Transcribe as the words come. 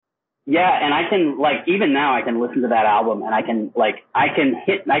Yeah, and I can, like, even now I can listen to that album and I can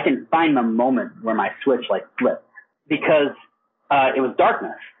find the moment where my switch, like, flipped, because it was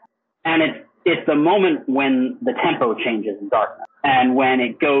Darkness. And it's the moment when the tempo changes in Darkness, and when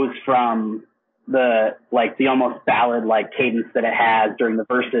it goes from the almost ballad-like cadence that it has during the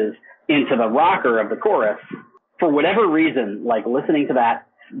verses into the rocker of the chorus. For whatever reason, like, listening to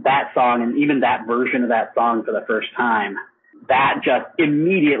that song and even that version of that song for the first time, that just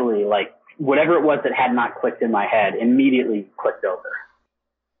immediately, like, whatever it was that had not clicked in my head immediately clicked over.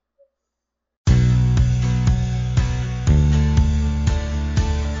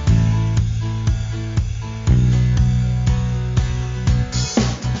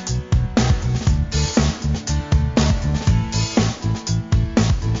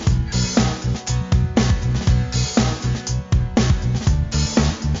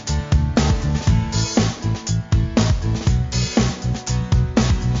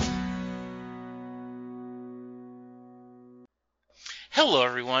 Hello,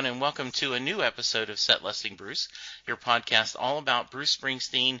 everyone, and welcome to a new episode of Set Listing Bruce, your podcast all about Bruce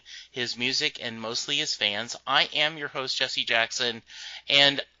Springsteen, his music, and mostly his fans. I am your host, Jesse Jackson,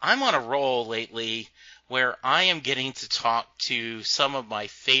 and I'm on a roll lately where I am getting to talk to some of my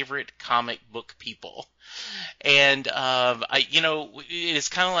favorite comic book people. And, it's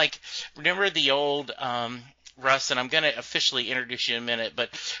kind of like, remember the old... Russ, and I'm going to officially introduce you in a minute, but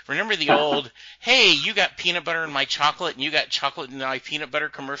remember the old, hey, you got peanut butter in my chocolate, and you got chocolate in my peanut butter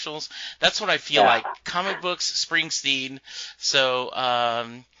commercials? That's what I feel like. Comic books, Springsteen. So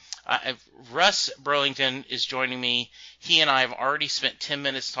Russ Burlingame is joining me. He and I have already spent 10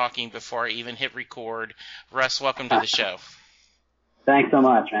 minutes talking before I even hit record. Russ, welcome to the show. Thanks so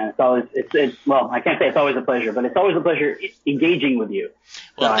much, man. Well, I can't say it's always a pleasure, but it's always a pleasure engaging with you.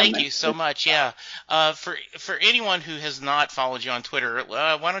 Well, thank you so much. Yeah. For anyone who has not followed you on Twitter,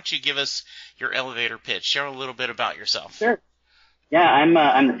 why don't you give us your elevator pitch? Share a little bit about yourself. Sure. Yeah, I'm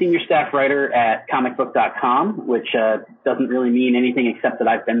the senior staff writer at comicbook.com, which doesn't really mean anything except that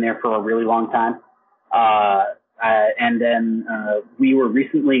I've been there for a really long time. And then we were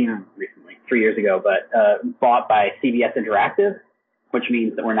recently 3 years ago, but bought by CBS Interactive, which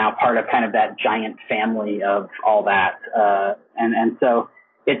means that we're now part of kind of that giant family of all that. And so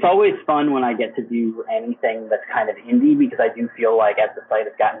it's always fun when I get to do anything that's kind of indie, because I do feel like as the site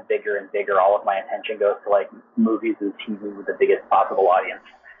has gotten bigger and bigger, all of my attention goes to like movies and TV with the biggest possible audience.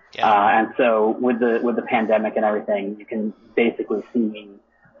 Yeah. And so with the pandemic and everything, you can basically see me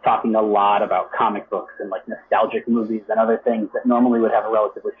talking a lot about comic books and like nostalgic movies and other things that normally would have a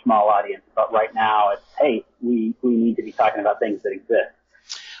relatively small audience. But right now it's, hey, we need to be talking about things that exist.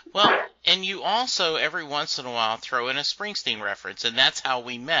 Well, and you also every once in a while throw in a Springsteen reference, and that's how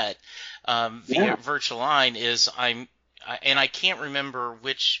we met via Virtual Line. And I can't remember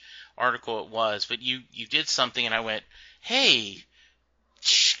which article it was, but you did something, and I went, hey,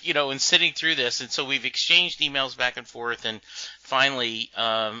 and sitting through this, and so we've exchanged emails back and forth, and finally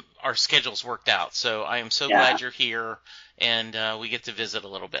our schedules worked out. So I am so glad you're here, and we get to visit a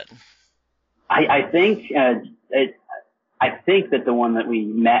little bit. I think that the one that we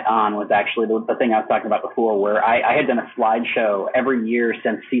met on was actually the thing I was talking about before, where I had done a slideshow every year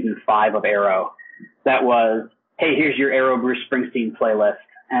since season 5 of Arrow that was, hey, here's your Arrow Bruce Springsteen playlist,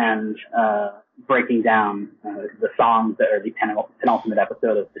 and breaking down the songs that are the penultimate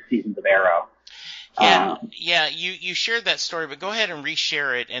episode of the seasons of Arrow. You shared that story, but go ahead and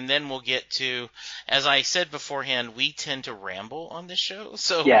reshare it, and then we'll get to, as I said beforehand, we tend to ramble on this show,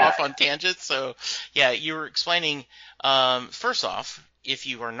 so off on tangents. So, you were explaining, first off, if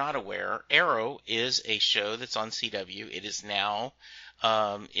you are not aware, Arrow is a show that's on CW. It is now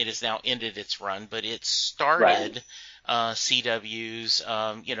ended its run, but it started CW's,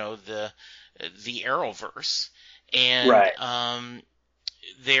 the Arrowverse, and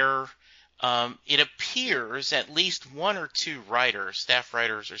it appears at least one or two staff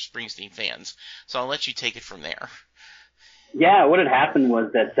writers, are Springsteen fans. So I'll let you take it from there. Yeah, what had happened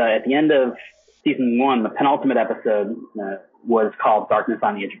was that at the end of season 1, the penultimate episode was called Darkness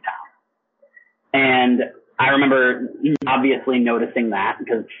on the Edge of Town. And I remember obviously noticing that,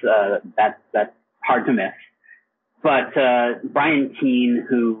 because that's hard to miss. But Brian Keene,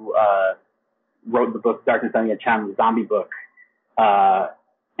 who wrote the book Darkness on the Edge of Town, the zombie book,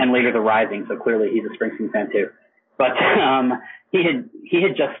 and later The Rising, so clearly he's a Springsteen fan too. But he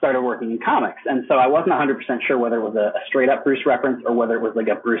had just started working in comics, and so I wasn't 100% sure whether it was a straight up Bruce reference or whether it was like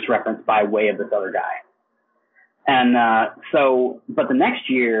a Bruce reference by way of this other guy. And but the next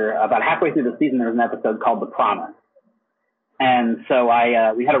year, about halfway through the season, there was an episode called The Promise. And so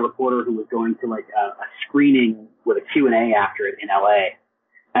we had a reporter who was going to like a screening with a Q&A after it in LA.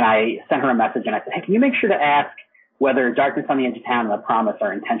 And I sent her a message and I said, hey, can you make sure to ask whether Darkness on the Edge of Town and The Promise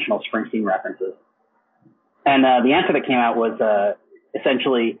are intentional Springsteen references? And the answer that came out was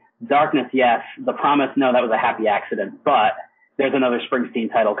essentially Darkness, yes. The Promise, no, that was a happy accident. But there's another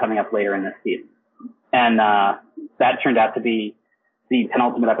Springsteen title coming up later in this season. And that turned out to be the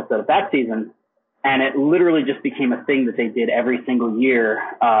penultimate episode of that season. And it literally just became a thing that they did every single year.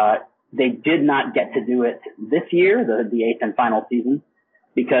 They did not get to do it this year, the eighth and final season,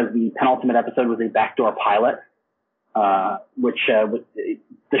 because the penultimate episode was a backdoor pilot, which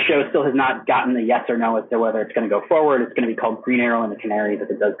the show still has not gotten a yes or no as to whether it's going to go forward. It's going to be called Green Arrow and the Canaries if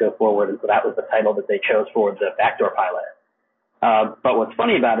it does go forward. And so that was the title that they chose for the backdoor pilot. But what's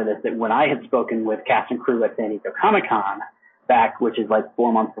funny about it is that when I had spoken with cast and crew at San Diego Comic-Con back, which is like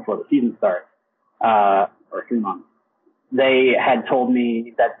 4 months before the season starts, or 3 months, they had told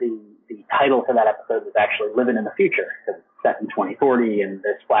me that the title for that episode was actually Living in the Future, because it's set in 2040 and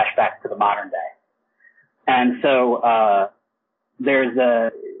there's flashbacks to the modern day. And so there's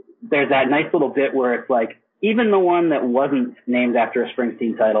that nice little bit where it's like, even the one that wasn't named after a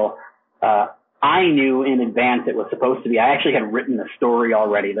Springsteen title, I knew in advance it was supposed to be. I actually had written a story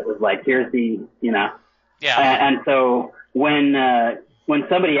already that was like, here's the, Yeah. And so when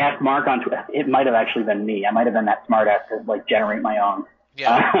somebody asked Mark on Twitter, it might have actually been me. I might have been that smart ass to like generate my own.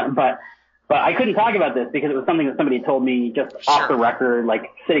 Yeah. But I couldn't talk about this because it was something that somebody had told me just off the record, like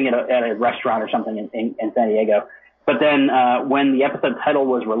sitting at a restaurant or something in San Diego. But then when the episode title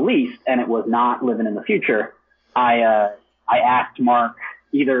was released and it was not Living in the Future, I asked Mark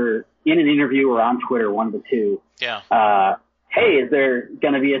either in an interview or on Twitter, one of the two. Yeah. Hey, is there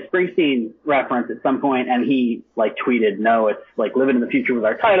going to be a Springsteen reference at some point? And he like tweeted, no, it's like Living in the Future was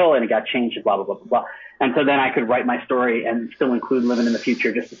our title and it got changed to blah, blah, blah, blah, blah. And so then I could write my story and still include Living in the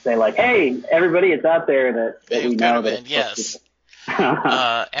Future just to say like, hey, everybody, it's out there that we know that. Yes.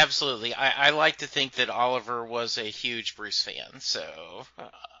 Absolutely. I like to think that Oliver was a huge Bruce fan. So,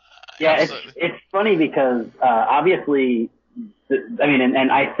 yeah, it's funny because, obviously,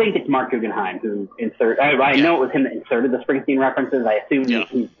 and I think it's Mark Guggenheim who inserted. I know it was him that inserted the Springsteen references. I assume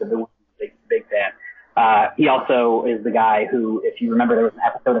he's the one who's a big fan. He also is the guy who, if you remember, there was an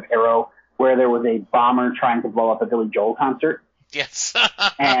episode of Arrow where there was a bomber trying to blow up a Billy Joel concert. Yes.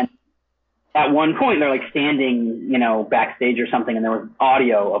 And at one point, they're like standing, backstage or something, and there was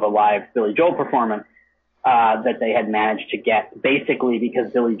audio of a live Billy Joel performance that they had managed to get, basically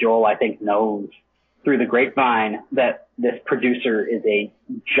because Billy Joel, I think, knows through the grapevine that this producer is a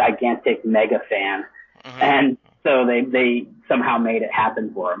gigantic mega fan. Mm-hmm. And so they somehow made it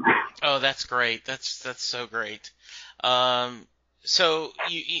happen for him. Oh, that's great. That's so great. So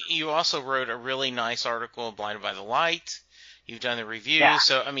you also wrote a really nice article, Blinded by the Light. You've done the review. Yeah.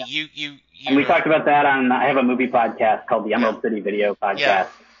 So, I mean, you and we talked about that I have a movie podcast called the Emerald City Video Podcast,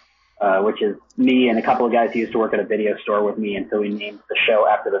 which is me and a couple of guys who used to work at a video store with me, and so we named the show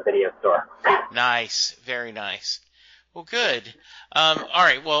after the video store. Nice. Very nice. Well, good. All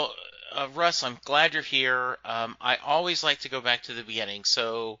right. Well, Russ, I'm glad you're here. I always like to go back to the beginning.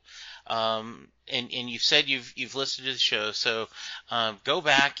 So, and you've said you've listened to the show. So, go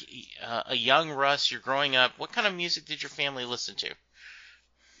back. A young Russ, you're growing up. What kind of music did your family listen to?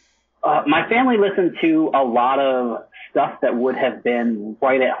 My family listened to a lot of stuff that would have been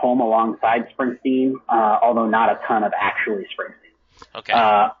right at home alongside Springsteen, although not a ton of actually Springsteen. Okay.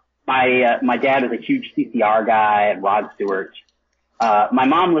 My dad was a huge CCR guy and Rod Stewart. My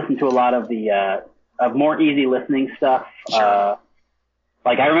mom listened to a lot of the of more easy listening stuff. Sure.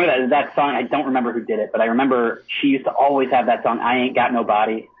 Like I remember that song. I don't remember who did it, but I remember she used to always have that song, "I Ain't Got No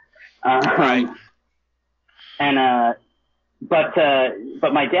Body." Right. And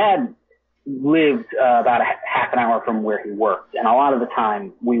but my dad lived about a half an hour from where he worked, and a lot of the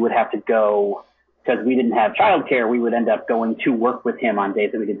time we would have to go because we didn't have childcare. We would end up going to work with him on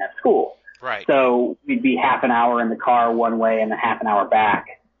days that we didn't have school. Right. So we'd be half an hour in the car one way and then half an hour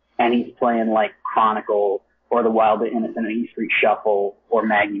back, and he's playing like Chronicle or The Wild but Innocent and E Street Shuffle or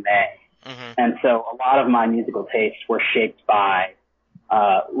Maggie May. Mm-hmm. And so a lot of my musical tastes were shaped by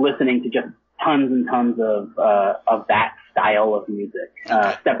listening to just tons and tons of that style of music.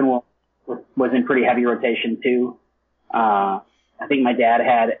 Steppenwolf was in pretty heavy rotation too. I think my dad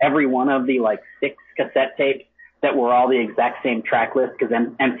had every one of the like 6 cassette tapes that were all the exact same track list because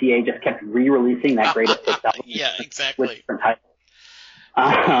MCA just kept re-releasing that greatest hits album. Yeah, exactly. With different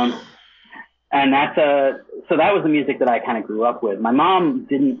titles. And so that was the music that I kind of grew up with. My mom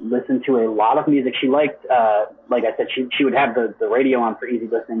didn't listen to a lot of music. She liked, like I said, she would have the radio on for easy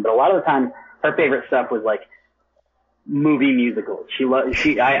listening, but a lot of the time her favorite stuff was like movie musicals.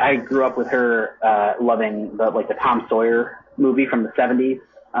 I grew up with her, loving the Tom Sawyer movie from the 70s.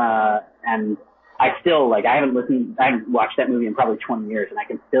 And I still, like, I haven't watched that movie in probably 20 years, and I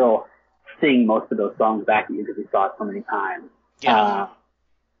can still sing most of those songs back to you because we saw it so many times. Yeah.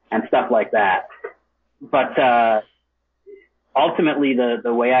 And stuff like that. But, ultimately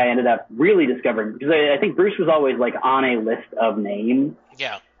the way I ended up really discovering, because I think Bruce was always like on a list of names.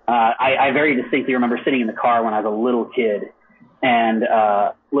 Yeah. I very distinctly remember sitting in the car when I was a little kid and,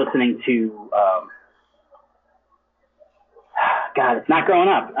 listening to, God, it's not growing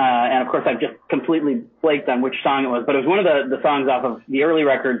up. And of course I've just completely blanked on which song it was, but it was one of the songs off of the early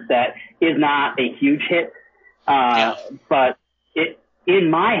records that is not a huge hit. But in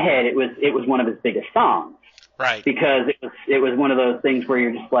my head, it was one of his biggest songs. Right. Because it was one of those things where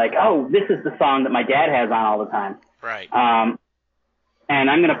you're just like, oh, this is the song that my dad has on all the time. Right. And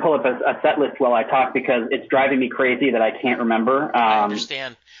I'm going to pull up a set list while I talk because it's driving me crazy that I can't remember. I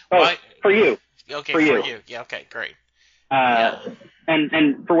understand. For you. Okay, for you. Yeah, okay, great.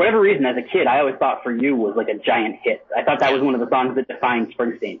 And for whatever reason, as a kid, I always thought For You was like a giant hit. I thought that was one of the songs that defined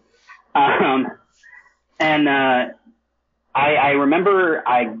Springsteen. I remember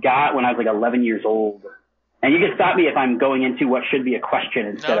I got when I was like 11 years old. And you can stop me if I'm going into what should be a question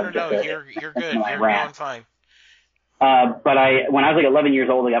instead of just you're good. You're going fine. But when I was like 11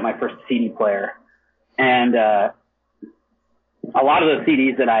 years old, I got my first CD player. And a lot of those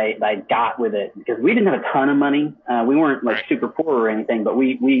CDs that I got with it, because we didn't have a ton of money. We weren't like super poor or anything, but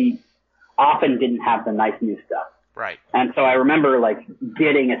we often didn't have the nice new stuff. Right. And so I remember like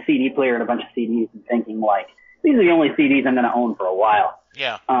getting a CD player and a bunch of CDs and thinking like, these are the only CDs I'm going to own for a while.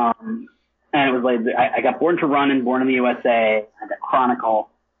 Yeah. And it was like, I got Born to Run and Born in the USA. I got Chronicle.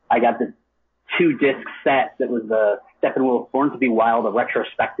 I got the 2-disc set that was the Steppenwolf Born to Be Wild, a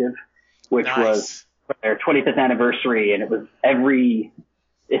retrospective, which was their 25th anniversary. And it was every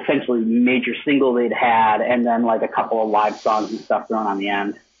essentially major single they'd had and then like a couple of live songs and stuff thrown on the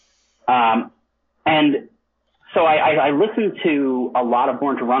end. And so I listened to a lot of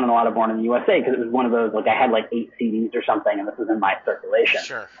Born to Run and a lot of Born in the USA because it was one of those, like I had like 8 CDs or something and this was in my circulation.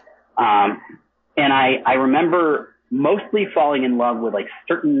 Sure. And I remember mostly falling in love with like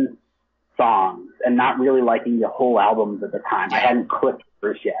certain songs and not really liking the whole albums at the time. I hadn't clicked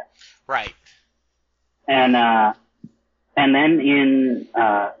Bruce yet. Right. And then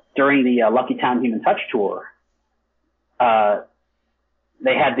during the Lucky Town Human Touch tour,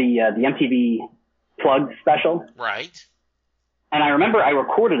 they had the MTV Plugged special. Right. And I remember I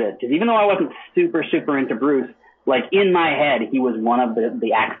recorded it because even though I wasn't super, super into Bruce, like in my head, he was one of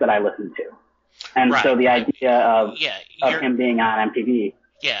the acts that I listened to. And so the idea of him being on MTV.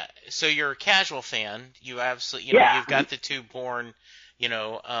 Yeah. So you're a casual fan. You absolutely, you've got the 2 Born,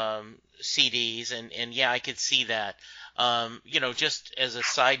 CDs and I could see that. Just as a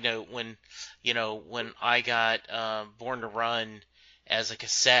side note, when I got, Born to Run as a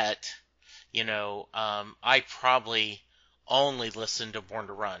cassette, I probably only listened to Born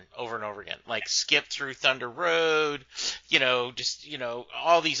to Run over and over again, like skip through Thunder Road,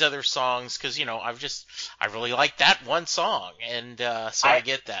 all these other songs. Cause I really like that one song. And, so I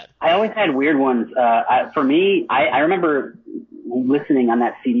get that. I always had weird ones. For me, I remember listening on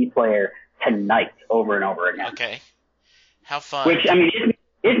that CD player to Night over and over again. Okay. How fun. Which, I mean,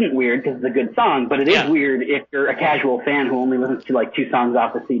 isn't weird because it's a good song, but it is weird if you're a casual fan who only listens to like 2 songs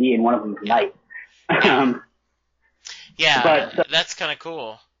off the CD and one of them is Night. But that's kind of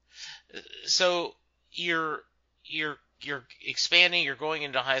cool. So you're expanding. You're going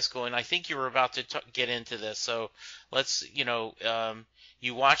into high school, and I think you were about to get into this. So let's,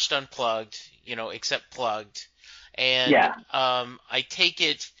 you watched Unplugged, except Plugged, and I take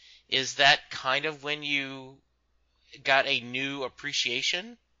it, is that kind of when you got a new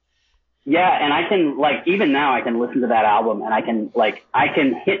appreciation? Yeah, and I can even now I can listen to that album and I can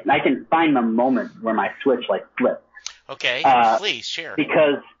find the moment where my switch flipped. Okay, please share.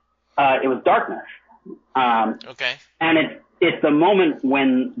 Because it was Darkness. Okay. And it's the moment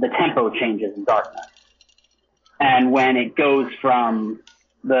when the tempo changes in Darkness. And when it goes from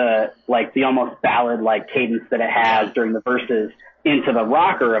the almost ballad cadence that it has during the verses into the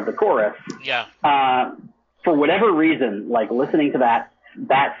rocker of the chorus. Yeah. For whatever reason, listening to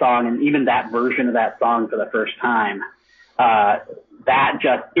that song and even that version of that song for the first time, that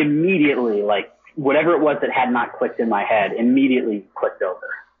just immediately, whatever it was that had not clicked in my head, immediately clicked over.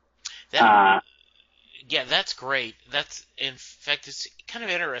 Yeah, that's great. In fact, it's kind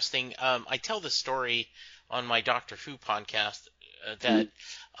of interesting. I tell this story on my Doctor Who podcast that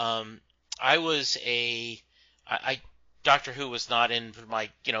I was Doctor Who was not in my,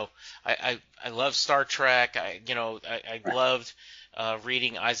 I love Star Trek. I loved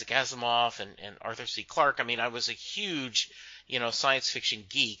reading Isaac Asimov and Arthur C. Clarke. I mean, I was a huge, science fiction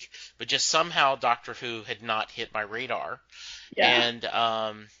geek, but just somehow Doctor Who had not hit my radar. Yeah.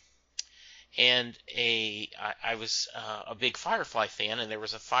 And I was a big Firefly fan, and there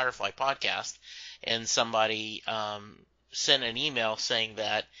was a Firefly podcast, and somebody sent an email saying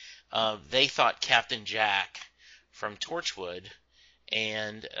that they thought Captain Jack from Torchwood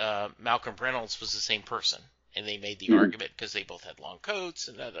and Malcolm Reynolds was the same person. And they made the argument because they both had long coats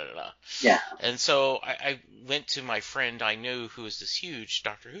and da-da-da-da. Yeah. And so I went to my friend I knew who was this huge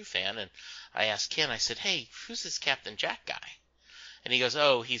Doctor Who fan, and I asked Ken, I said, hey, who's this Captain Jack guy? And he goes,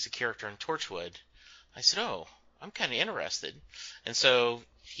 oh, he's a character in Torchwood. I said, oh, I'm kind of interested. And so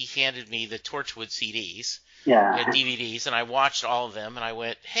he handed me the Torchwood CDs and DVDs, and I watched all of them, and I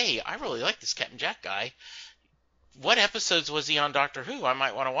went, hey, I really like this Captain Jack guy. What episodes was he on Doctor Who? I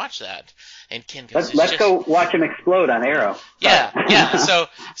might want to watch that. And Ken goes, let's go watch him explode on Arrow. Yeah. So,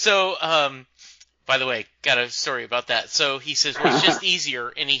 by the way, got a story about that. So he says, well, it's just easier.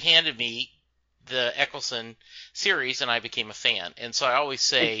 And he handed me the Eccleston series, and I became a fan. And so I always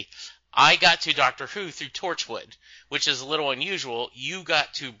say, I got to Doctor Who through Torchwood, which is a little unusual. You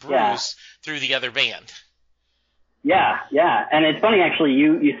got to Bruce through the other band. Yeah. And it's funny, actually,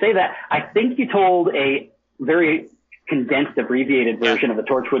 you say that. I think you told a very condensed, abbreviated version of the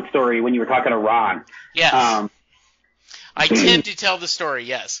Torchwood story when you were talking to Ron. Yes. I tend to tell the story,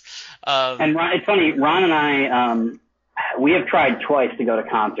 yes. And Ron, it's funny, Ron and I, we have tried twice to go to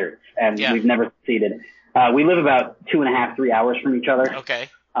concerts, and we've never succeeded. We live about 2.5, 3 hours from each other. Okay.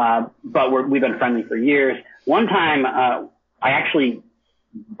 But we've been friendly for years. One time, I actually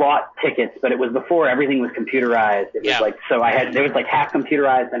bought tickets, but it was before everything was computerized. It was there was like half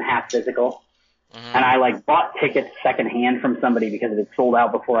computerized and half physical. Mm-hmm. And I bought tickets secondhand from somebody because it had sold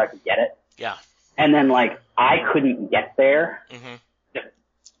out before I could get it. Yeah. And then I couldn't get there. Mm-hmm.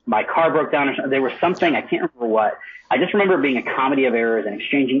 My car broke down or something. There was something, I can't remember what. I just remember it being a comedy of errors and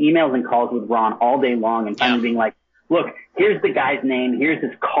exchanging emails and calls with Ron all day long and finally being like, look, here's the guy's name, here's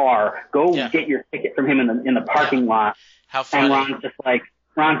his car, go get your ticket from him in the parking lot. How funny. And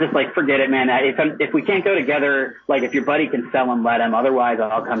Ron's just like, forget it, man. If we can't go together, if your buddy can sell him, let him. Otherwise,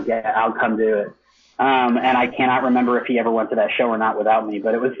 I'll come do it. And I cannot remember if he ever went to that show or not without me,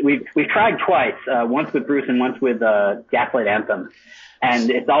 but we've tried twice, once with Bruce and once with, Gaslight Anthem. And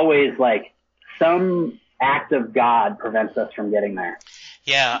it's always some act of God prevents us from getting there.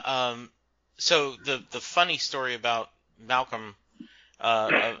 Yeah. So the funny story about Malcolm,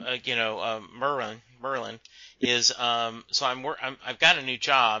 Merlin is, so I've got a new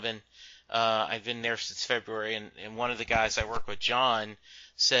job, and I've been there since February, and one of the guys I work with, John,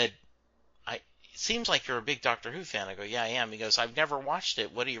 said, it seems like you're a big Doctor Who fan. I go, yeah, I am. He goes, I've never watched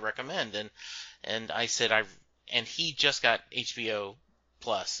it. What do you recommend? And I said, and he just got HBO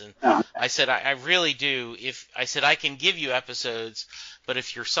Plus, and I said, I really do. I said, I can give you episodes, but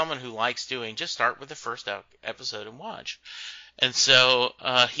if you're someone who likes doing, just start with the first episode and watch. And so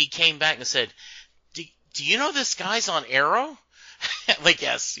he came back and said, do you know this guy's on Arrow?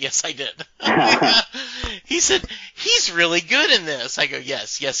 Yes, I did. He said, he's really good in this. I go,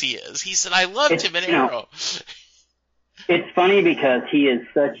 yes, he is. He said, I loved him in Arrow. It's funny because he has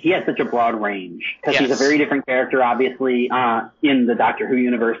such a broad range. Because he's a very different character, obviously, in the Doctor Who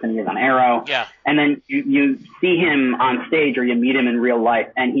universe than he is on Arrow. Yeah. And then you see him on stage or you meet him in real life,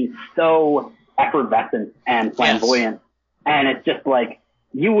 and he's so effervescent and flamboyant. Yes. And it's just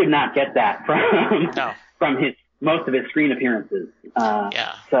you would not get that from most of his screen appearances.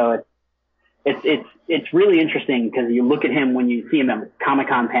 So it's really interesting because you look at him when you see him at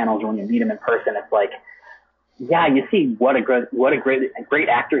Comic-Con panels or when you meet him in person, it's you see what a great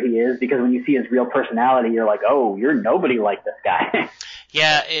actor he is, because when you see his real personality, you're like, oh, you're nobody like this guy.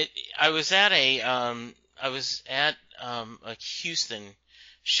 Yeah, I was at a Houston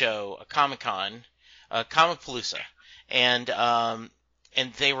show, a Comic-Con, Comicpalooza, and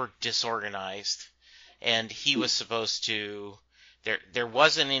they were disorganized, and he was supposed to, there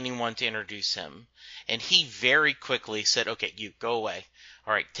wasn't anyone to introduce him, and he very quickly said, okay, you go away.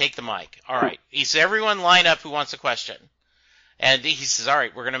 All right, take the mic. All right. He said, everyone line up who wants a question. And he says, all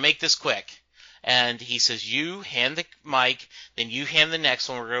right, we're going to make this quick. And he says, you hand the mic, then you hand the next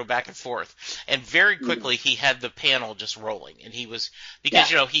one. We're going to go back and forth. And very quickly, he had the panel just rolling. And he was, because,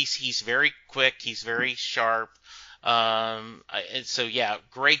 he's very quick. He's very sharp. And so,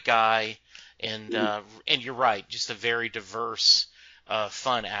 great guy. And you're right, just a very diverse,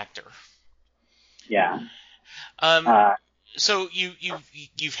 fun actor. Yeah. So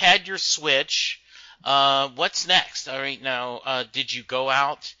you've had your switch. What's next? All right, now, did you go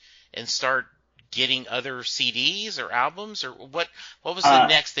out and start getting other CDs or albums, or what was the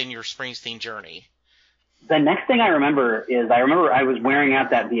next in your Springsteen journey? the next thing I remember I was wearing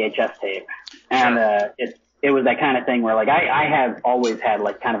out that VHS tape, and it was that kind of thing where like I have always had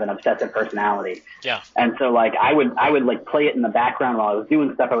like kind of an obsessive personality. Yeah. And so like I would like play it in the background while I was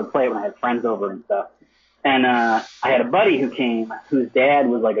doing stuff. I would play it when I had friends over and stuff. And I had a buddy who came whose dad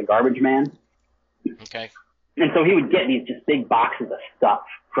was like a garbage man. Okay. And so he would get these just big boxes of stuff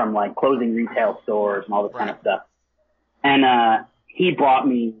from like closing retail stores and all this kind of stuff. And he brought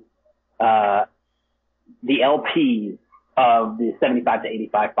me the LPs of the 75 to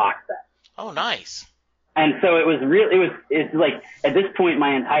 85 box set. Oh, nice. And so it's like, at this point,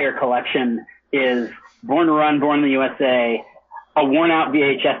 my entire collection is Born to Run, Born in the USA, a worn out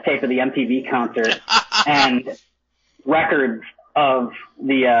VHS tape of the MTV concert, and records of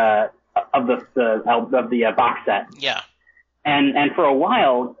the box set. Yeah. And for a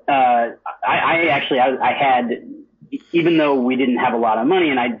while, I had, even though we didn't have a lot of money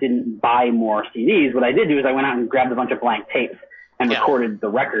and I didn't buy more CDs, what I did do is I went out and grabbed a bunch of blank tapes and recorded the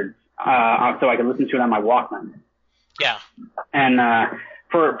records. So I could listen to it on my Walkman. Yeah. And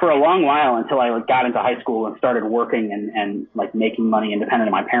for a long while, until I like got into high school and started working and like making money independent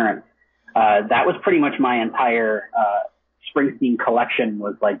of my parents, that was pretty much my entire Springsteen collection,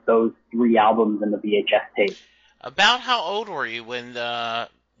 was like those 3 albums and the VHS tape. About how old were you when the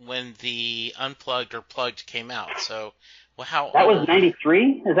Unplugged or Plugged came out? So, well, how that old? was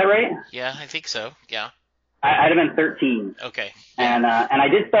 93, is that right? Yeah, I think so. Yeah. I'd have been 13. Okay. And I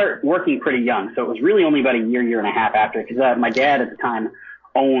did start working pretty young, so it was really only about a year and a half after, because my dad at the time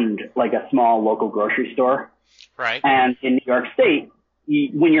owned like a small local grocery store. Right. And in New York State,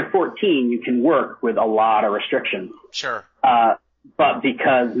 when you're 14, you can work with a lot of restrictions. Sure. But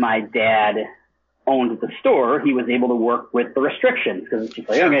because my dad owned the store, he was able to work with the restrictions, because it's just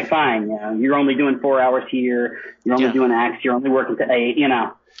like, okay, fine, you know, you're only doing 4 hours here, you're only doing X, you're only working to 8, you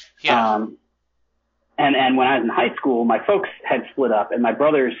know. Yeah. And when I was in high school, my folks had split up, and my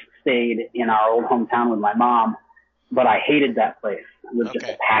brothers stayed in our old hometown with my mom, but I hated that place with just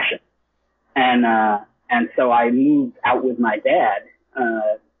a passion. And so I moved out with my dad,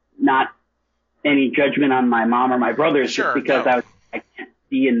 not any judgment on my mom or my brothers, just because I can't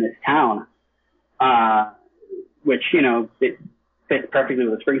be in this town, which, you know, it fits perfectly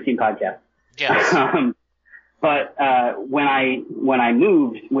with the Springsteen podcast. Yes. But when I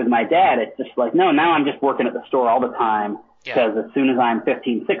moved with my dad, it's just like, no, now I'm just working at the store all the time, because as soon as I'm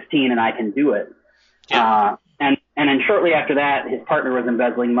 15, 16 and I can do it. Yeah. And then shortly after that, his partner was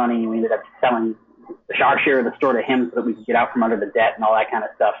embezzling money, and we ended up selling our share of the store to him so that we could get out from under the debt and all that kind of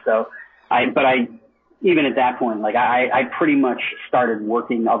stuff. So even at that point, like I pretty much started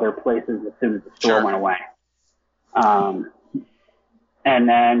working other places as soon as the store went away. And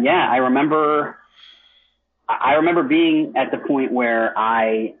then, I remember being at the point where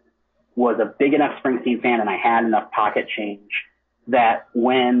I was a big enough Springsteen fan and I had enough pocket change that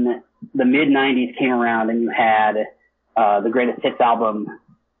when the mid-90s came around and you had the Greatest Hits album,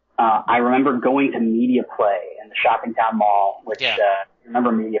 I remember going to Media Play in the Shoppingtown Mall, which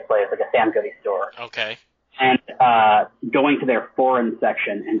remember Media Play is like a Sam Goody store. Okay. And going to their foreign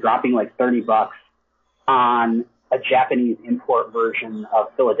section and dropping like $30 on a Japanese import version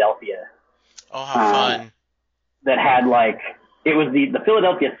of Philadelphia. Oh, how fun. That had like, it was the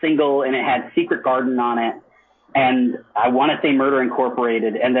Philadelphia single, and it had Secret Garden on it, and I want to say Murder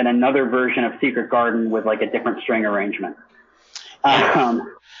Incorporated, and then another version of Secret Garden with like a different string arrangement.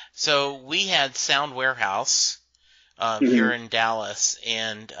 So we had Sound Warehouse here in Dallas,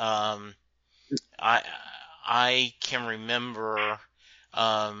 and I can remember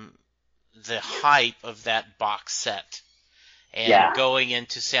the hype of that box set. And going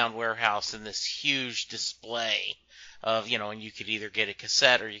into Sound Warehouse and this huge display of, you know, and you could either get a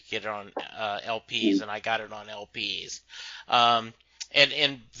cassette or you could get it on LPs, and I got it on LPs. And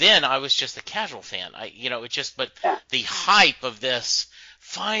then I was just a casual fan. The hype of this,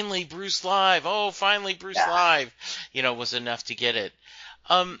 finally Bruce live, live, you know, was enough to get it.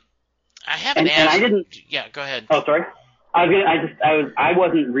 I haven't asked. And I didn't. Yeah, go ahead. Oh, sorry. I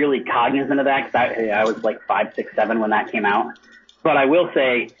wasn't really cognizant of that, because I was like 5, 6, 7 when that came out. But I will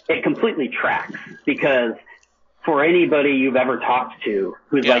say it completely tracks, because for anybody you've ever talked to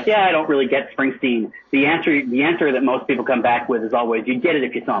who's like, I don't really get Springsteen, the answer that most people come back with is always, you'd get it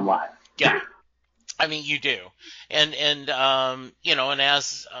if you saw him live. Yeah. I mean, you do. And you know, and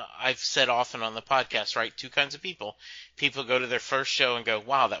as I've said often on the podcast, right, 2 kinds of people. People go to their first show and go,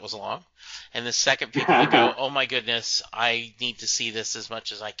 wow, that was long. And the second people that go, oh my goodness, I need to see this as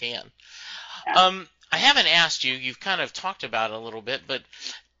much as I can. I haven't asked you, you've kind of talked about it a little bit, but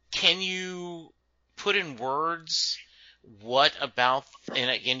can you put in words what about,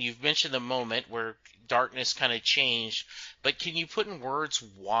 and you've mentioned the moment where darkness kind of changed. But can you put in words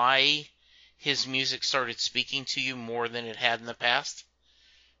why his music started speaking to you more than it had in the past?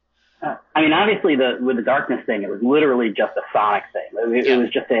 I mean, obviously, with the darkness thing, it was literally just a sonic thing. It was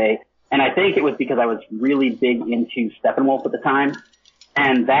just and I think it was because I was really big into Steppenwolf at the time,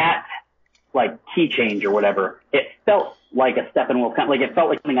 and that, like, key change or whatever, it felt like a Steppenwolf, like, it felt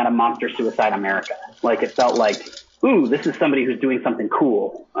like something out of Monster Suicide America. Like, it felt like, ooh, this is somebody who's doing something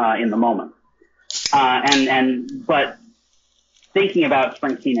cool, in the moment. But thinking about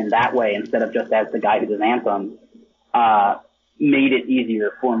Springsteen in that way, instead of just as the guy who does anthems, made it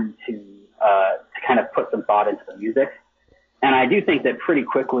easier for me to kind of put some thought into the music. And I do think that pretty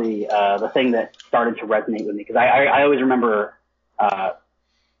quickly, the thing that started to resonate with me, because I always remember,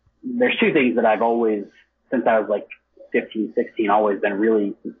 there's two things that I've always, since I was like 15, 16, always been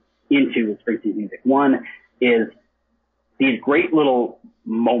really into with Springsteen's music. One is these great little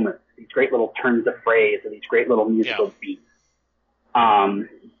moments, these great little turns of phrase, and these great little musical beats.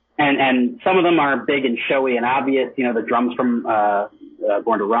 And some of them are big and showy and obvious, you know, the drums from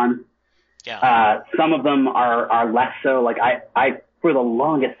Born to Run. Yeah. Some of them are less so. Like I for the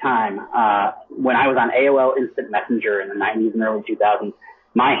longest time, when I was on AOL Instant Messenger in the 90s and early 2000s,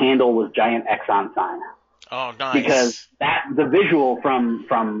 my handle was giant Exxon sign. Oh, nice. Because the visual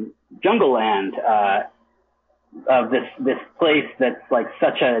from Jungle Land, of this place that's like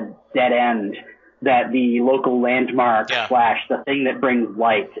such a dead end, that the local landmark / the thing that brings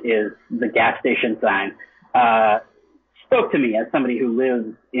light is the gas station sign, spoke to me as somebody who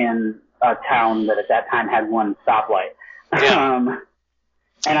lives in a town that at that time had one stoplight. Yeah.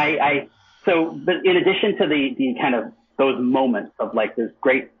 But in addition to the kind of those moments of like this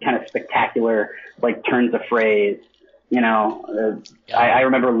great kind of spectacular, like turns of phrase, you know, I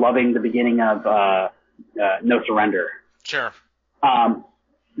remember loving the beginning of, No Surrender. Sure.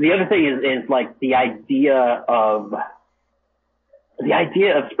 The other thing is like the idea of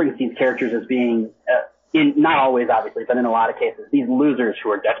Springsteen's characters as being, not always obviously, but in a lot of cases, these losers who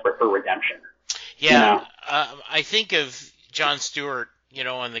are desperate for redemption. Yeah. You know? I think of Jon Stewart, you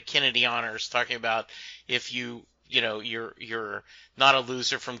know, on the Kennedy Honors, talking about if you're not a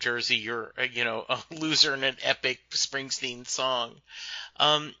loser from Jersey, you're, you know, a loser in an epic Springsteen song.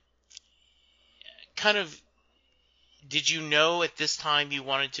 Did you know at this time you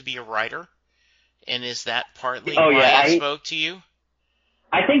wanted to be a writer? And is that partly why it spoke to you?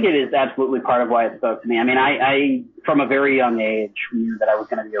 I think it is absolutely part of why it spoke to me. I mean, I from a very young age knew that I was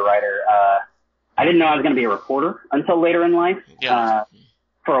going to be a writer. I didn't know I was going to be a reporter until later in life. Yeah.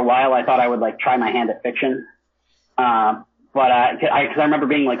 For a while, I thought I would like try my hand at fiction. But because I remember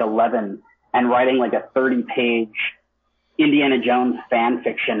being like 11 and writing like a 30-page Indiana Jones fan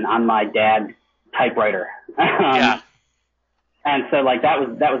fiction on my dad's typewriter. And so like that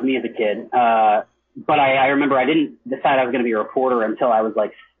was me as a kid. But I remember I didn't decide I was going to be a reporter until I was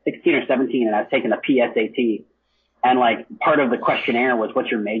like 16 or 17, and I was taking the PSAT. And like part of the questionnaire was, what's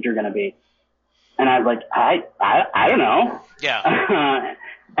your major going to be? And I was like, I don't know. Yeah.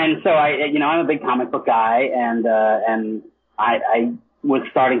 And so I'm a big comic book guy, and I was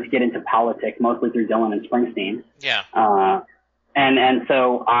starting to get into politics mostly through Dylan and Springsteen. Yeah. And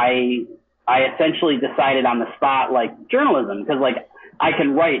so I essentially decided on the spot, like, journalism, because like I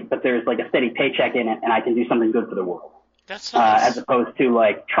can write, but there's like a steady paycheck in it, and I can do something good for the world. That's nice. As opposed to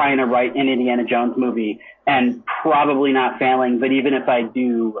like trying to write an Indiana Jones movie and probably not failing, but even if I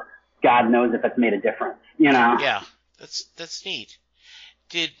do, God knows if it's made a difference, you know? Yeah. That's neat.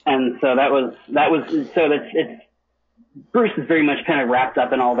 And so it's Bruce is very much kind of wrapped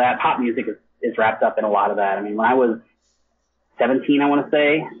up in all that. Pop music is wrapped up in a lot of that. I mean, when I was 17, I want to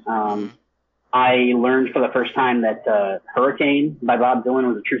say, I learned for the first time that Hurricane by Bob Dylan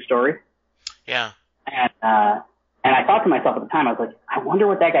was a true story. Yeah. And I thought to myself at the time, I was like, I wonder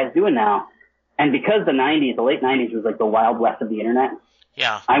what that guy's doing now. And because the late 90s was like the Wild West of the internet.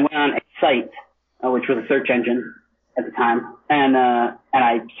 Yeah. I went on Excite, which was a search engine at the time, and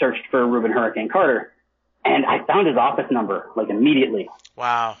I searched for Reuben Hurricane Carter, and I found his office number like immediately.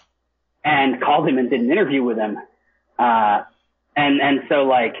 Wow. And called him and did an interview with him. And so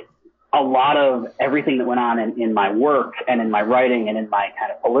like a lot of everything that went on in my work and in my writing and in my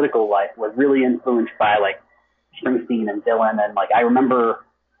kind of political life was really influenced by like Springsteen and Dylan. And like, I remember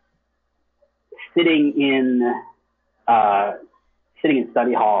sitting in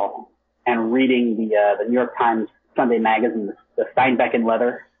study hall and reading the New York Times Sunday magazine, the Steinbeck and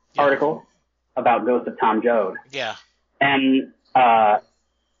Leather article about Ghost of Tom Joad. Yeah. And I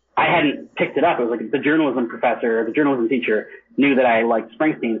hadn't picked it up. It was like the journalism professor, the journalism teacher knew that I liked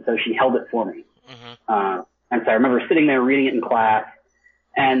Springsteen, so she held it for me. Mm-hmm. And so I remember sitting there reading it in class,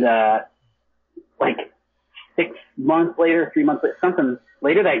 and like 6 months later, 3 months later, something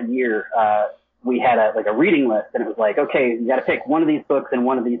later that year, we had a reading list, and it was like, okay, you got to pick one of these books and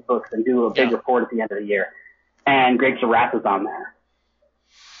one of these books and do a big report at the end of the year. And Grapes of Wrath was on there.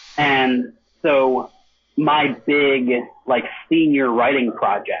 And so my big, like, senior writing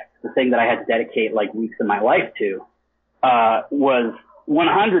project, the thing that I had to dedicate, like, weeks of my life to, was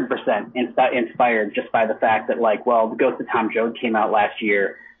 100% inspired just by the fact that, like, well, The Ghost of Tom Joad came out last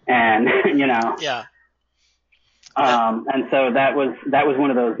year, and, you know. Yeah. And so that was one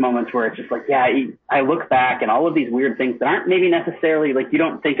of those moments where it's just like, yeah, I look back and all of these weird things that aren't maybe necessarily, like, you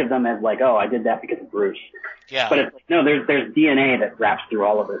don't think of them as like, oh, I did that because of Bruce. Yeah. But it's like, no, there's DNA that wraps through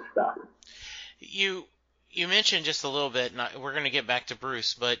all of this stuff. You mentioned just a little bit, and we're going to get back to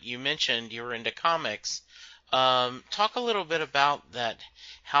Bruce, but you mentioned you were into comics. Talk a little bit about that.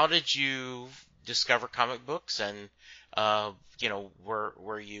 How did you discover comic books, and you know,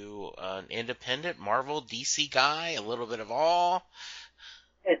 were you an independent Marvel, DC guy, a little bit of all?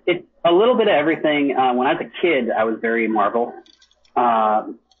 It's a little bit of everything. When I was a kid, I was very Marvel,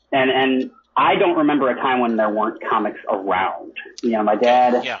 and I don't remember a time when there weren't comics around. You know, my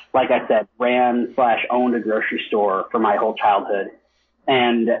dad, like I said, ran/owned a grocery store for my whole childhood,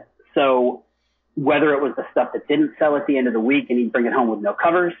 and so whether it was the stuff that didn't sell at the end of the week and he'd bring it home with no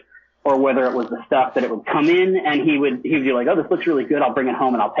covers, or whether it was the stuff that it would come in and he would be like, oh, this looks really good, I'll bring it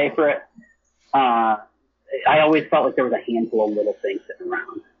home and I'll pay for it. I always felt like there was a handful of little things sitting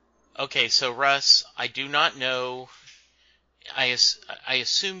around. Okay, so Russ, I do not know. I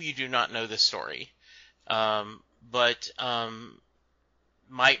assume you do not know this story, but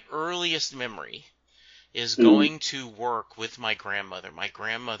my earliest memory is going to work with my grandmother. My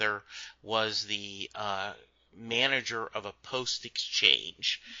grandmother was the manager of a post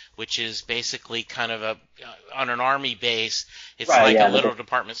exchange, which is basically kind of on an army base. It's like a little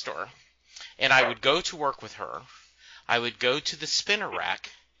department store. And I would go to work with her. I would go to the spinner rack,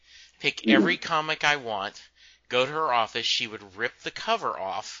 pick every comic I want, go to her office. She would rip the cover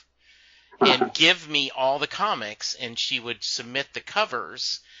off and give me all the comics, and she would submit the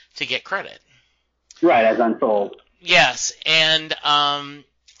covers to get credit. Right, as unsold. Yes, and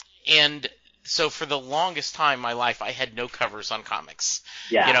so for the longest time in my life, I had no covers on comics.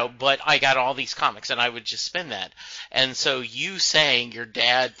 Yeah. You know, but I got all these comics, and I would just spend that. And so you saying your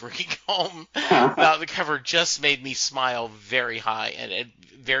dad bringing home about the cover just made me smile very high and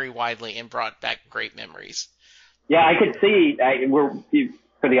very widely, and brought back great memories. Yeah, I could see.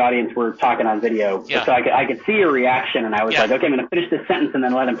 For the audience, we're talking on video, so I could see your reaction, and I was like, okay, I'm going to finish this sentence and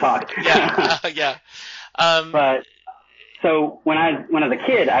then let him talk. Yeah. But so when I was a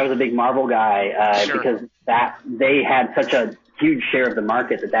kid, I was a big Marvel guy because they had such a huge share of the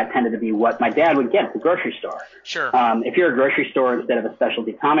market that tended to be what my dad would get at the grocery store. Sure. If you're a grocery store instead of a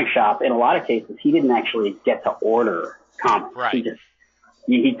specialty comic shop, in a lot of cases, he didn't actually get to order comics. Right.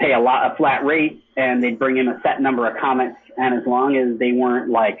 He'd pay a flat rate, and they'd bring in a set number of comics, and as long as they weren't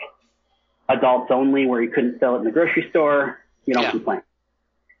like adults only where you couldn't sell it in the grocery store, you don't complain.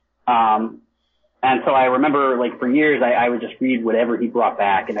 And so I remember, like, for years, I would just read whatever he brought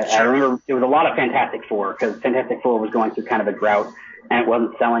back. And I remember it was a lot of Fantastic Four, because Fantastic Four was going through kind of a drought, and it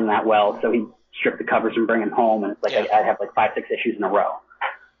wasn't selling that well. So he'd strip the covers and bring them home, and it's like I'd have like 5-6 issues in a row.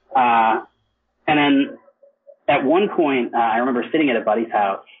 And then at one point, I remember sitting at a buddy's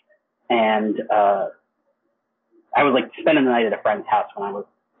house, and I was like spending the night at a friend's house when I was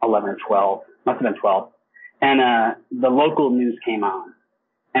 11 or 12. Must have been 12. And the local news came on.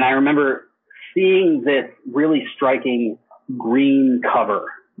 And I remember seeing this really striking green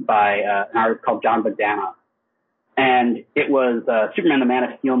cover by an artist called John Bogdanov. And it was Superman the Man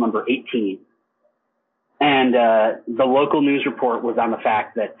of Steel number 18. And the local news report was on the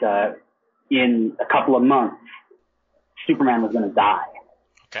fact that in a couple of months, Superman was going to die.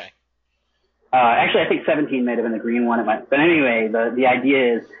 Okay. Actually, I think 17 may have been the green one. But anyway, the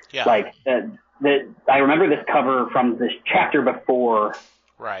idea is like I remember this cover from this chapter before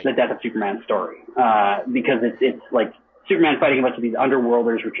the death of Superman story, because it's like Superman fighting a bunch of these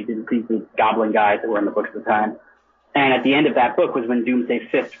underworlders, which are these goblin guys that were in the books at the time. And at the end of that book was when Doomsday's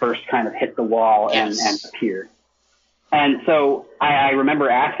fist first kind of hit the wall and appeared. And so I remember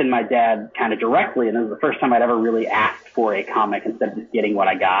asking my dad kind of directly, and it was the first time I'd ever really asked for a comic instead of just getting what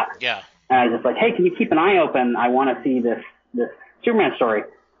I got. Yeah. And I was just like, hey, can you keep an eye open? I want to see this Superman story.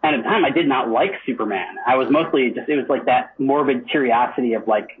 And at the time, I did not like Superman. I was mostly it was like that morbid curiosity of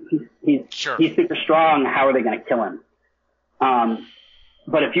like, he's super strong. How are they going to kill him?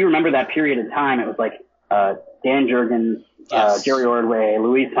 But if you remember that period of time, it was like, Dan Jurgens, Jerry Ordway,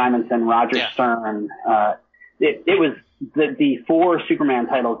 Louise Simonson, Roger Stern. It was the 4 Superman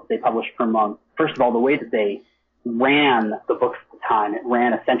titles they published per month first of all, the way that they ran the books at the time, it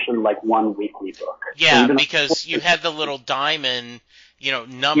ran essentially like one weekly book. Yeah, so because you had the little diamond,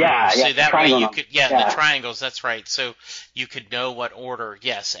 numbers. Yeah, so that way you could, yeah, the triangles, that's right. So you could know what order.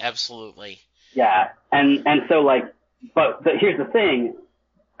 Yes, absolutely. Yeah, and so like, but here's the thing.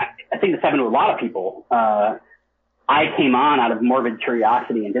 I think this happened to a lot of people. I came on out of morbid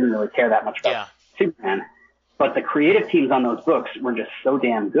curiosity and didn't really care that much about Superman. But the creative teams on those books were just so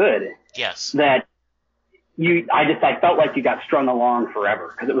damn good. Yes. That I felt like you got strung along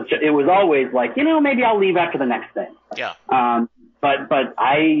forever, because it was always like, maybe I'll leave after the next thing. Yeah. But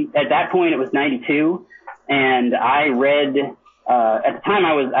at that point it was 92, and I read, at the time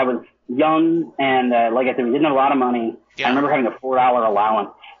I was young, and like I said, we didn't have a lot of money. Yeah. I remember having a $4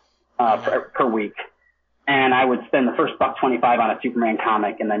 allowance per week, and I would spend the first $1.25 on a Superman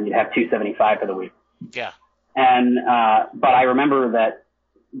comic, and then you'd have $2.75 for the week. Yeah. And but I remember that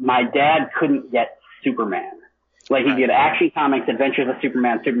my dad couldn't get Superman. Like, he'd get Action Comics, Adventures of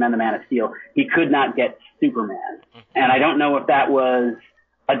Superman, Superman the Man of Steel. He could not get Superman. And I don't know if that was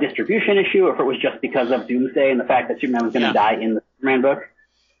a distribution issue or if it was just because of Doomsday and the fact that Superman was going to die in the Superman book.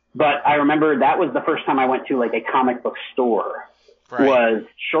 But I remember that was the first time I went to like a comic book store. Right. Was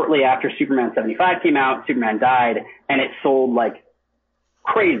shortly after Superman 75 came out, Superman died, and it sold like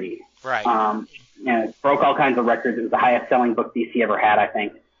crazy. Right. It broke all kinds of records. It was the highest selling book DC ever had, I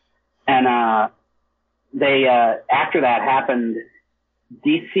think. And they after that happened,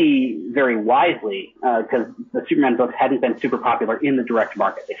 DC very wisely, because the Superman books hadn't been super popular in the direct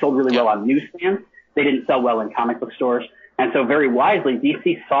market. They sold really well on newsstands. They didn't sell well in comic book stores. And so very wisely,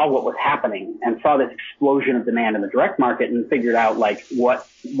 DC saw what was happening and saw this explosion of demand in the direct market and figured out like what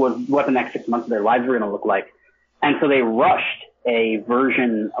the next 6 months of their lives were going to look like. And so they rushed a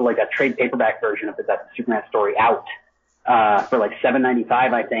version, like a trade paperback version of the Death of Superman story out, for like $7.95,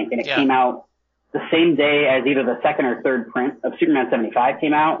 I think. And it came out the same day as either the second or third print of Superman 75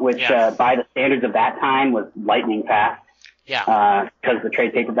 came out, which, by the standards of that time was lightning fast. Yeah. Because the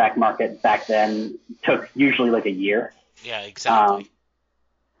trade paperback market back then took usually like a year. Yeah, exactly.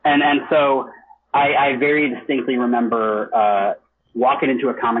 And so I very distinctly remember walking into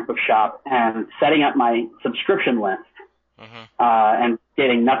a comic book shop and setting up my subscription list, and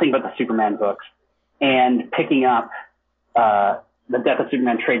getting nothing but the Superman books, and picking up the Death of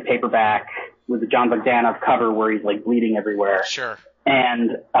Superman trade paperback with the John Bogdanov cover where he's like bleeding everywhere. Sure.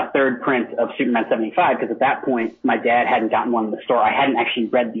 And a third print of Superman 75, because at that point my dad hadn't gotten one in the store. I hadn't actually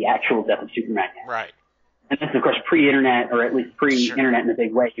read the actual Death of Superman yet. Right. And this is, of course, pre-internet, or at least pre-internet in a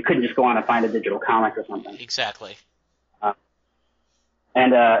big way. You couldn't just go on and find a digital comic or something. Exactly.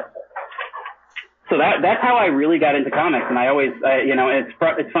 So that's how I really got into comics. And I always,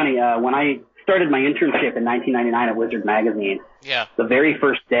 it's funny, when I started my internship in 1999 at Wizard Magazine, the very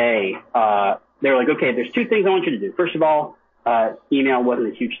first day, they were like, okay, there's two things I want you to do. First of all, email wasn't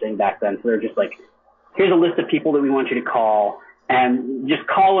a huge thing back then. So they're just like, here's a list of people that we want you to call. And just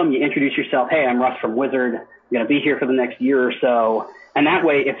call them, you introduce yourself, hey, I'm Russ from Wizard, I'm going to be here for the next year or so. And that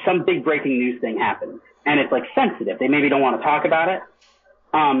way, if some big breaking news thing happens, and it's like sensitive, they maybe don't want to talk about it,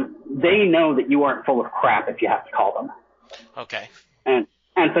 they know that you aren't full of crap if you have to call them. Okay. And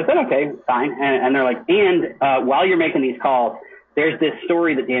so I said, okay, fine. And they're like, while you're making these calls, there's this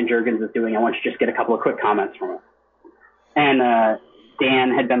story that Dan Jurgens is doing. I want you to just get a couple of quick comments from it. And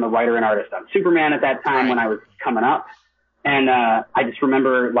Dan had been the writer and artist on Superman at that time when I was coming up. And I just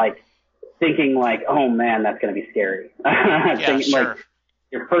remember like thinking like, oh man, that's going to be scary. Thinking, like,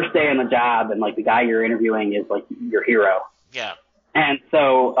 your first day on the job and like the guy you're interviewing is like your hero. Yeah. And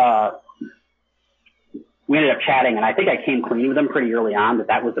so we ended up chatting, and I think I came clean with him pretty early on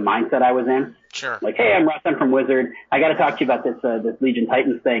that was the mindset I was in. Sure. Like, hey, I'm Russ, I'm from Wizard. I got to talk to you about this Legion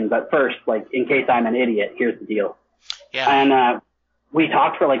Titans thing, but first, like, in case I'm an idiot, here's the deal. Yeah. And we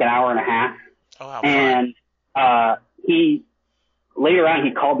talked for like an hour and a half. Oh, how fun. And later on,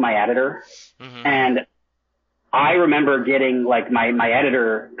 he called my editor, and I remember getting like my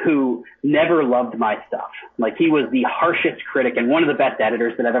editor, who never loved my stuff. Like, he was the harshest critic and one of the best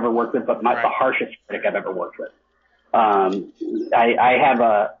editors that I've ever worked with, but the harshest critic I've ever worked with. I have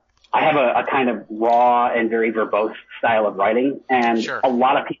a kind of raw and very verbose style of writing, and a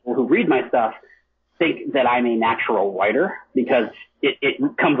lot of people who read my stuff think that I'm a natural writer because it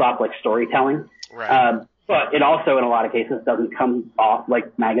comes off like storytelling. Right. But it also, in a lot of cases, doesn't come off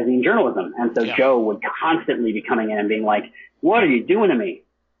like magazine journalism. And so Joe would constantly be coming in and being like, what are you doing to me?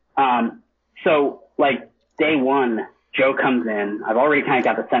 So like day one, Joe comes in. I've already kind of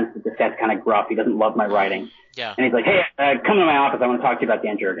got the sense that this guy's kind of gruff. He doesn't love my writing. Yeah. And he's like, hey, come to my office. I want to talk to you about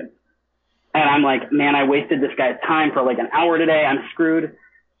Dan Jurgens. And I'm like, man, I wasted this guy's time for like an hour today. I'm screwed.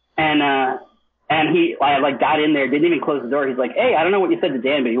 And And I like got in there, didn't even close the door. He's like, hey, I don't know what you said to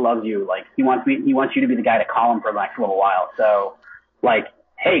Dan, but he loves you. Like, he wants you to be the guy to call him for the next little while. So, like,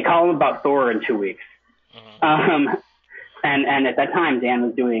 hey, call him about Thor in 2 weeks. Mm-hmm. And at that time, Dan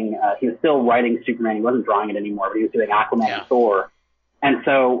was doing, he was still writing Superman. He wasn't drawing it anymore, but he was doing Aquaman and Thor. And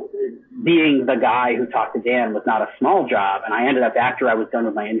so being the guy who talked to Dan was not a small job. And I ended up, after I was done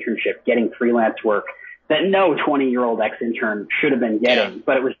with my internship, getting freelance work that no 20-year-old ex-intern should have been getting. Yeah.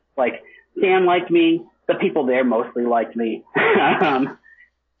 But it was like, Dan liked me. The people there mostly liked me. And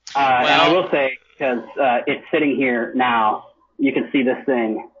I will say, because it's sitting here now, you can see this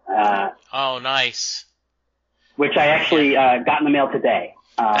thing. Oh, nice. Which I actually got in the mail today.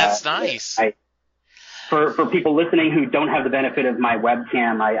 That's nice. For people listening who don't have the benefit of my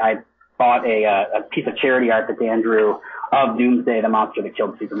webcam, I bought a piece of charity art that Dan drew of Doomsday, the monster that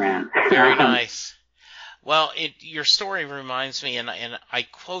killed Superman. Very nice. Well, your story reminds me, and I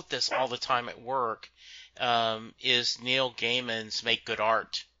quote this all the time at work, is Neil Gaiman's Make Good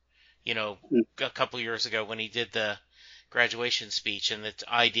Art. You know, a couple of years ago when he did the graduation speech, and the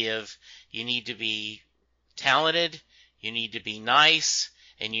idea of you need to be talented, you need to be nice,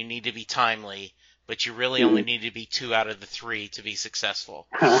 and you need to be timely, but you really only need to be 2 out of the 3 to be successful.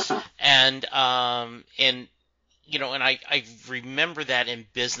 And you know, and I remember that in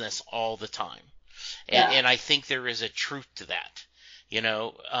business all the time. And I think there is a truth to that, you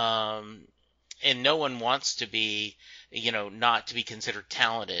know, and no one wants to be, you know, not to be considered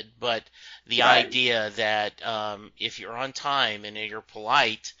talented, but the idea that if you're on time and you're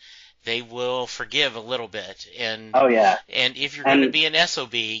polite, they will forgive a little bit. And and if you're going to be an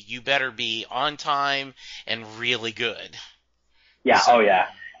SOB, you better be on time and really good. Yeah, so,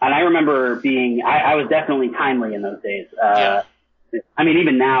 And I remember being, I was definitely timely in those days. I mean,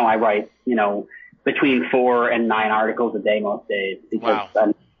 even now I write, you know, between 4 and 9 articles a day most days, because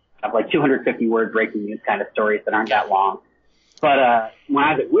I have like 250 word breaking news kind of stories that aren't that long. But when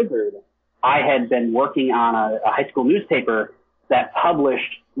I was at Wizard, I had been working on a high school newspaper that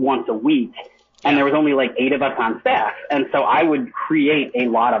published once a week, and there was only like 8 of us on staff. And so I would create a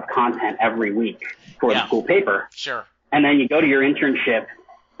lot of content every week for the school paper. Sure. And then you go to your internship,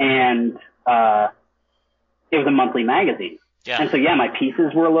 and it was a monthly magazine. Yeah. And so, my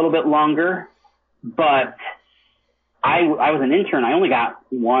pieces were a little bit longer, but I was an intern. I only got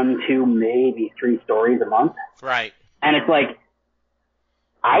 1, 2, maybe 3 stories a month. Right. And it's like,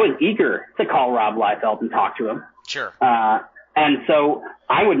 I was eager to call Rob Liefeld and talk to him. Sure. And so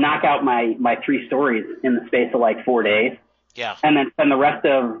I would knock out my 3 stories in the space of like 4 days. Yeah. And then spend the rest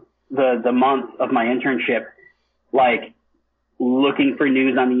of the month of my internship, like, looking for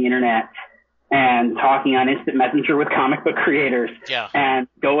news on the internet and talking on Instant Messenger with comic book creators, and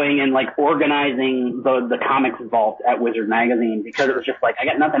going and like organizing the comics vault at Wizard Magazine, because it was just like, I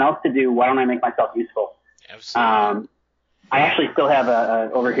got nothing else to do. Why don't I make myself useful? Absolutely. I actually still have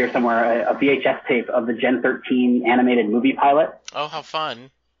over here somewhere a VHS tape of the Gen 13 animated movie pilot. Oh, how fun.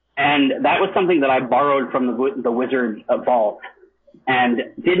 And that was something that I borrowed from the Wizard vault and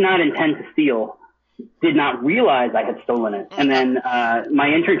did not intend to steal. Did not realize I had stolen it. And then my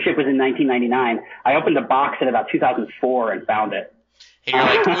internship was in 1999. I opened a box in about 2004 and found it. And you're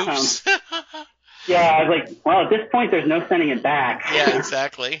like, oops. I was like, well, at this point, there's no sending it back. Yeah,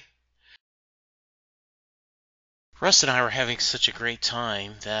 exactly. Russ and I were having such a great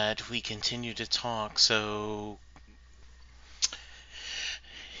time that we continued to talk, so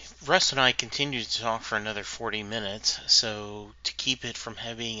Russ and I continued to talk for another 40 minutes, so to keep it from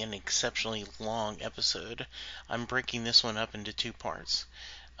having an exceptionally long episode, I'm breaking this one up into 2 parts.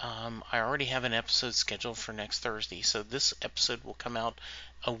 I already have an episode scheduled for next Thursday, so this episode will come out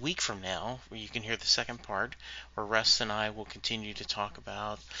a week from now, where you can hear the second part, where Russ and I will continue to talk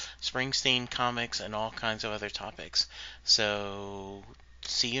about Springsteen, comics, and all kinds of other topics. So,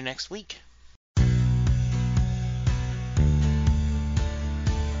 see you next week.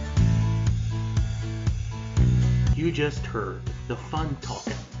 You just heard the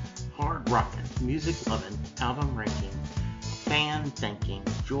fun-talking, hard-rocking, music-loving, album-ranking, fan-thinking,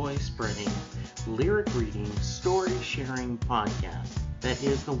 joy-spreading, lyric-reading, story-sharing podcast that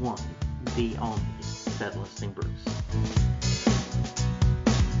is the one, the only, Set Listing Bruce.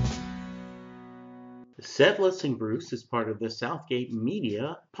 Set Listing Bruce is part of the Southgate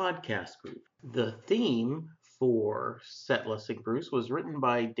Media podcast group. The theme for Set Listing Bruce was written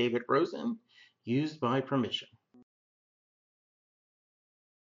by David Rosen, used by permission.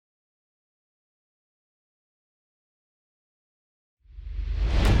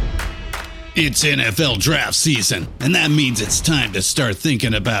 It's NFL draft season, and that means it's time to start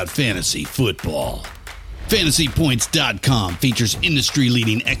thinking about fantasy football. FantasyPoints.com features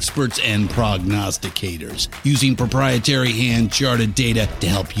industry-leading experts and prognosticators using proprietary hand-charted data to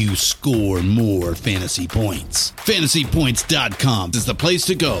help you score more fantasy points. FantasyPoints.com is the place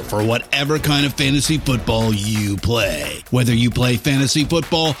to go for whatever kind of fantasy football you play. Whether you play fantasy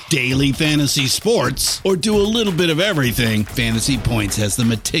football, daily fantasy sports, or do a little bit of everything, Fantasy Points has the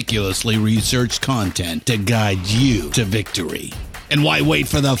meticulously researched content to guide you to victory. And why wait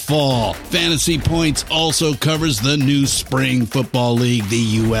for the fall? Fantasy Points also covers the new spring football league,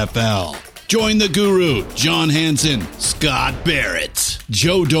 the UFL. Join the guru, John Hansen, Scott Barrett,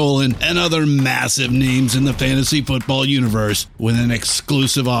 Joe Dolan, and other massive names in the fantasy football universe with an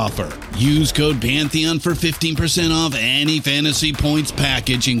exclusive offer. Use code Pantheon for 15% off any Fantasy Points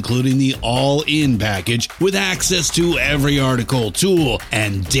package, including the all-in package, with access to every article, tool,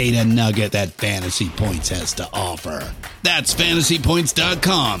 and data nugget that Fantasy Points has to offer. That's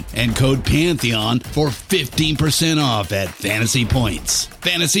FantasyPoints.com and code Pantheon for 15% off at Fantasy Points.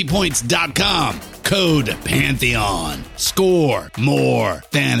 FantasyPoints.com, code Pantheon. Score more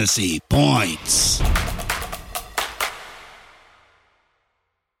fantasy points.